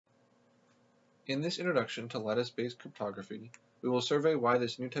In this introduction to lattice-based cryptography, we will survey why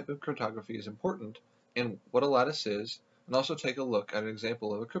this new type of cryptography is important and what a lattice is, and also take a look at an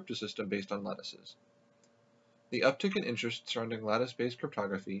example of a cryptosystem based on lattices. The uptick in interest surrounding lattice-based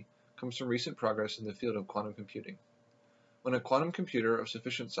cryptography comes from recent progress in the field of quantum computing. When a quantum computer of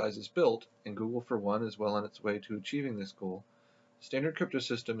sufficient size is built, and Google for one is well on its way to achieving this goal, standard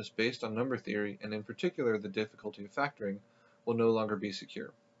cryptosystems based on number theory, and in particular the difficulty of factoring, will no longer be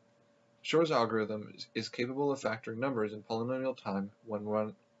secure. Shor's algorithm is capable of factoring numbers in polynomial time when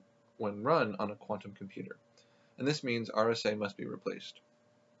run on a quantum computer, and this means RSA must be replaced.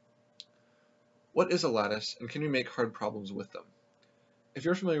 What is a lattice, and can we make hard problems with them? If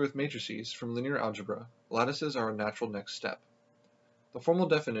you're familiar with matrices from linear algebra, lattices are a natural next step. The formal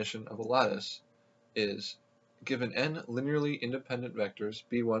definition of a lattice is, given n linearly independent vectors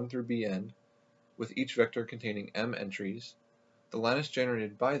b1 through bn, with each vector containing m entries, the lattice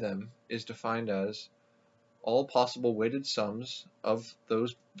generated by them is defined as all possible weighted sums of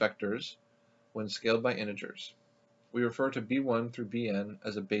those vectors when scaled by integers. We refer to b1 through bn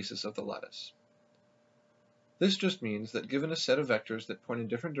as a basis of the lattice. This just means that given a set of vectors that point in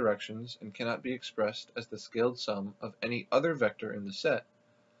different directions and cannot be expressed as the scaled sum of any other vector in the set,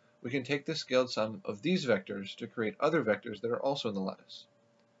 we can take the scaled sum of these vectors to create other vectors that are also in the lattice.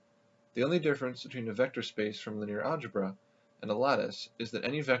 The only difference between a vector space from linear algebra and a lattice is that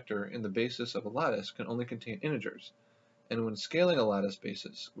any vector in the basis of a lattice can only contain integers, and when scaling a lattice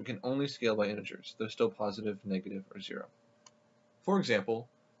basis, we can only scale by integers, though still positive, negative, or 0. For example,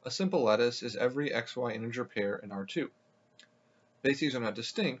 a simple lattice is every xy integer pair in R2. Bases are not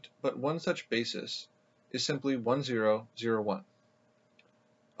distinct, but one such basis is simply 1, 0, 0, 1.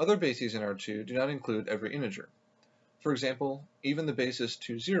 Other bases in R2 do not include every integer. For example, even the basis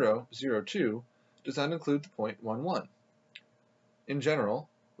 2, 0, 0, 2 does not include the point 1, 1. In general,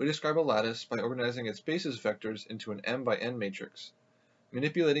 we describe a lattice by organizing its basis vectors into an m by n matrix.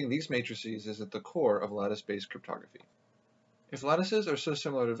 Manipulating these matrices is at the core of lattice-based cryptography. If lattices are so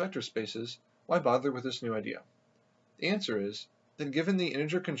similar to vector spaces, why bother with this new idea? The answer is that given the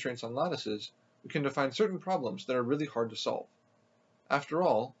integer constraints on lattices, we can define certain problems that are really hard to solve. After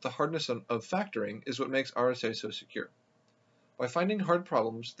all, the hardness of factoring is what makes RSA so secure. By finding hard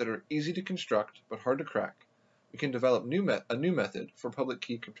problems that are easy to construct but hard to crack, we can develop a new method for public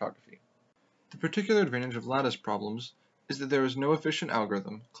key cryptography. The particular advantage of lattice problems is that there is no efficient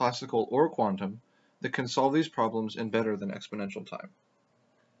algorithm, classical or quantum, that can solve these problems in better than exponential time.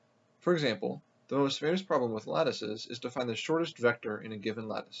 For example, the most famous problem with lattices is to find the shortest vector in a given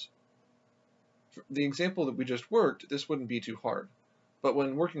lattice. For the example that we just worked, this wouldn't be too hard, but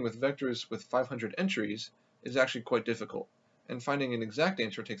when working with vectors with 500 entries, it's actually quite difficult, and finding an exact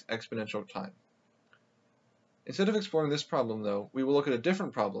answer takes exponential time. Instead of exploring this problem, though, we will look at a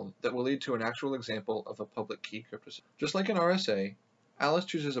different problem that will lead to an actual example of a public key cryptosystem. Just like in RSA, Alice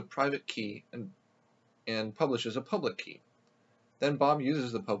chooses a private key and publishes a public key. Then Bob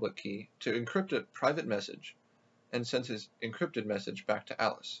uses the public key to encrypt a private message and sends his encrypted message back to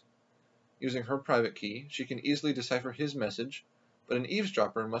Alice. Using her private key, she can easily decipher his message, but an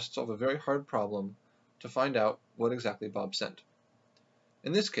eavesdropper must solve a very hard problem to find out what exactly Bob sent.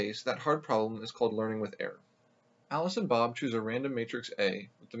 In this case, that hard problem is called learning with error. Alice and Bob choose a random matrix A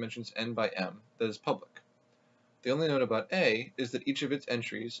with dimensions n by m that is public. The only note about A is that each of its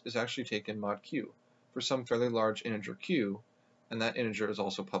entries is actually taken mod q for some fairly large integer q, and that integer is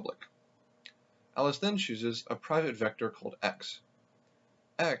also public. Alice then chooses a private vector called x.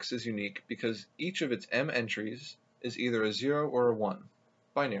 X is unique because each of its m entries is either a 0 or a 1,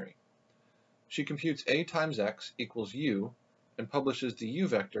 binary. She computes A times x equals u and publishes the u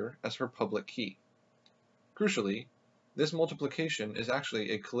vector as her public key. Crucially, this multiplication is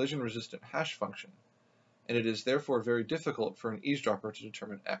actually a collision-resistant hash function, and it is therefore very difficult for an eavesdropper to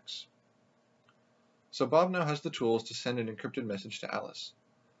determine x. So Bob now has the tools to send an encrypted message to Alice.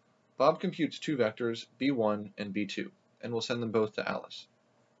 Bob computes two vectors, b1 and b2, and will send them both to Alice.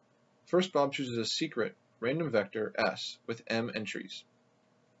 First, Bob chooses a secret random vector s with m entries.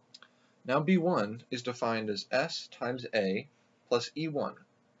 Now b1 is defined as s times a plus e1,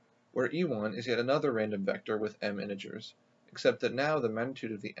 where e1 is yet another random vector with m integers, except that now the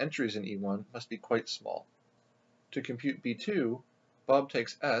magnitude of the entries in e1 must be quite small. To compute b2, Bob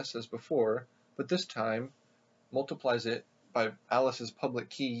takes s as before, but this time multiplies it by Alice's public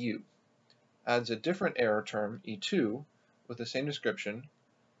key u, adds a different error term, e2, with the same description,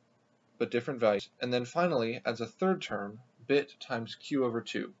 but different values, and then finally adds a third term, bit times q over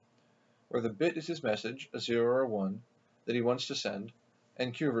 2, where the bit is his message, a 0 or a 1, that he wants to send,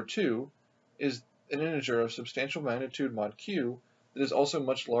 and q over 2 is an integer of substantial magnitude mod q that is also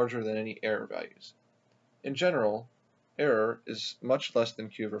much larger than any error values. In general, error is much less than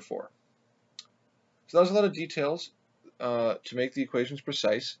Q over 4. So that was a lot of details to make the equations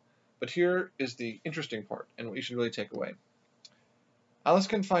precise, but here is the interesting part and what you should really take away. Alice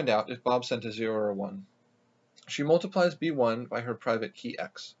can find out if Bob sent a 0 or a 1. She multiplies B1 by her private key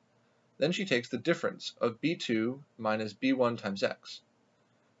x. Then she takes the difference of B2 minus B1 times x.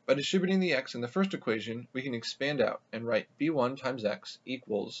 By distributing the x in the first equation, we can expand out and write B1 times x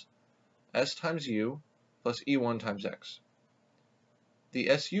equals S times U plus E1 times x. The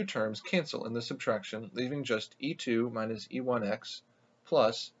SU terms cancel in the subtraction, leaving just E2 minus E1x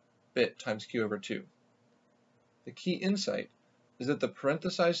plus bit times Q over 2. The key insight is that the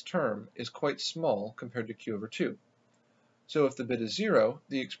parenthesized term is quite small compared to Q over 2. So if the bit is 0,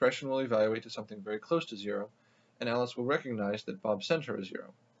 the expression will evaluate to something very close to 0, and Alice will recognize that Bob sent her a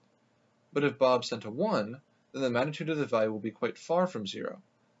 0. But if Bob sent a 1, then the magnitude of the value will be quite far from 0,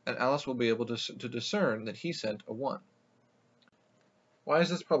 and Alice will be able to discern that he sent a 1. Why is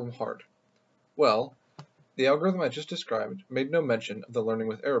this problem hard? Well, the algorithm I just described made no mention of the learning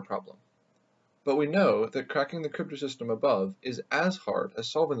with error problem. But we know that cracking the cryptosystem above is as hard as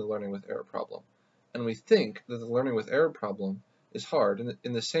solving the learning with error problem, and we think that the learning with error problem is hard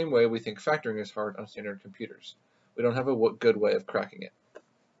in the same way we think factoring is hard on standard computers. We don't have a good way of cracking it.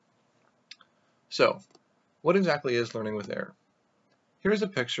 So, what exactly is learning with error? Here is a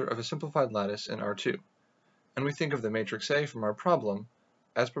picture of a simplified lattice in R2, and we think of the matrix A from our problem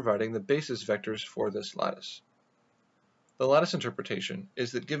as providing the basis vectors for this lattice. The lattice interpretation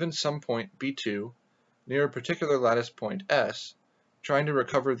is that given some point B2 near a particular lattice point S, trying to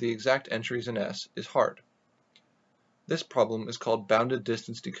recover the exact entries in S is hard. This problem is called bounded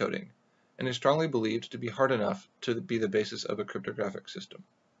distance decoding and is strongly believed to be hard enough to be the basis of a cryptographic system.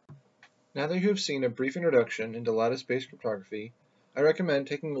 Now that you have seen a brief introduction into lattice-based cryptography, I recommend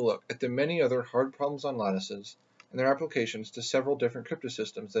taking a look at the many other hard problems on lattices and their applications to several different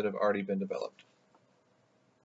cryptosystems that have already been developed.